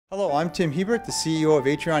Hello, I'm Tim Hebert, the CEO of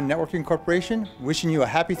ATRION Networking Corporation, wishing you a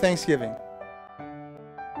happy Thanksgiving.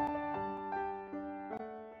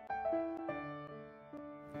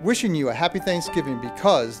 Wishing you a happy Thanksgiving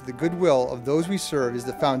because the goodwill of those we serve is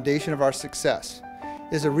the foundation of our success.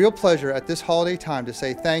 It is a real pleasure at this holiday time to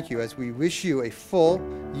say thank you as we wish you a full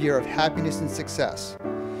year of happiness and success.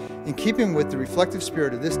 In keeping with the reflective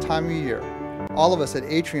spirit of this time of year, all of us at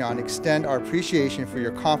ATRION extend our appreciation for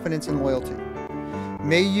your confidence and loyalty.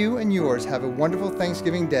 May you and yours have a wonderful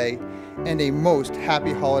Thanksgiving Day and a most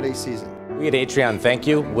happy holiday season. We at ATRION thank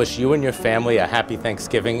you, wish you and your family a happy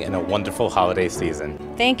Thanksgiving and a wonderful holiday season.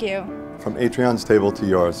 Thank you. From ATRION's table to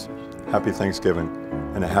yours, happy Thanksgiving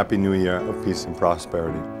and a happy new year of peace and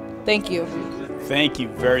prosperity. Thank you. Thank you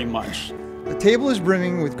very much. The table is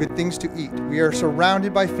brimming with good things to eat. We are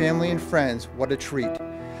surrounded by family and friends. What a treat.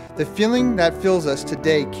 The feeling that fills us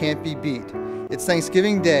today can't be beat. It's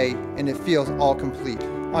Thanksgiving Day and it feels all complete.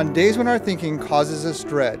 On days when our thinking causes us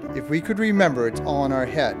dread, if we could remember it's all in our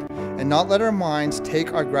head and not let our minds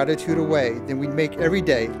take our gratitude away, then we'd make every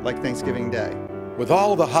day like Thanksgiving Day. With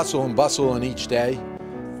all the hustle and bustle in each day,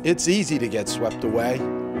 it's easy to get swept away.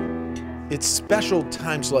 It's special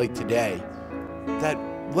times like today that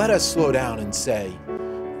let us slow down and say,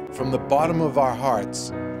 from the bottom of our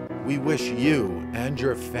hearts, we wish you and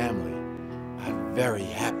your family a very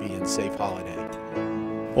happy and safe holiday.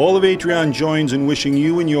 All of ATRION joins in wishing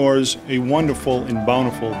you and yours a wonderful and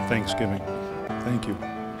bountiful Thanksgiving. Thank you.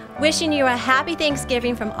 Wishing you a happy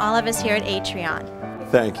Thanksgiving from all of us here at ATRION.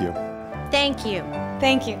 Thank you. Thank you.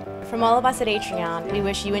 Thank you. From all of us at ATRION, we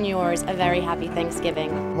wish you and yours a very happy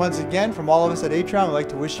Thanksgiving. Once again, from all of us at ATRION, we'd like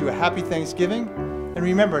to wish you a happy Thanksgiving. And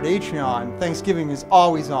remember, at ATRION, Thanksgiving is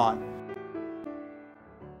always on.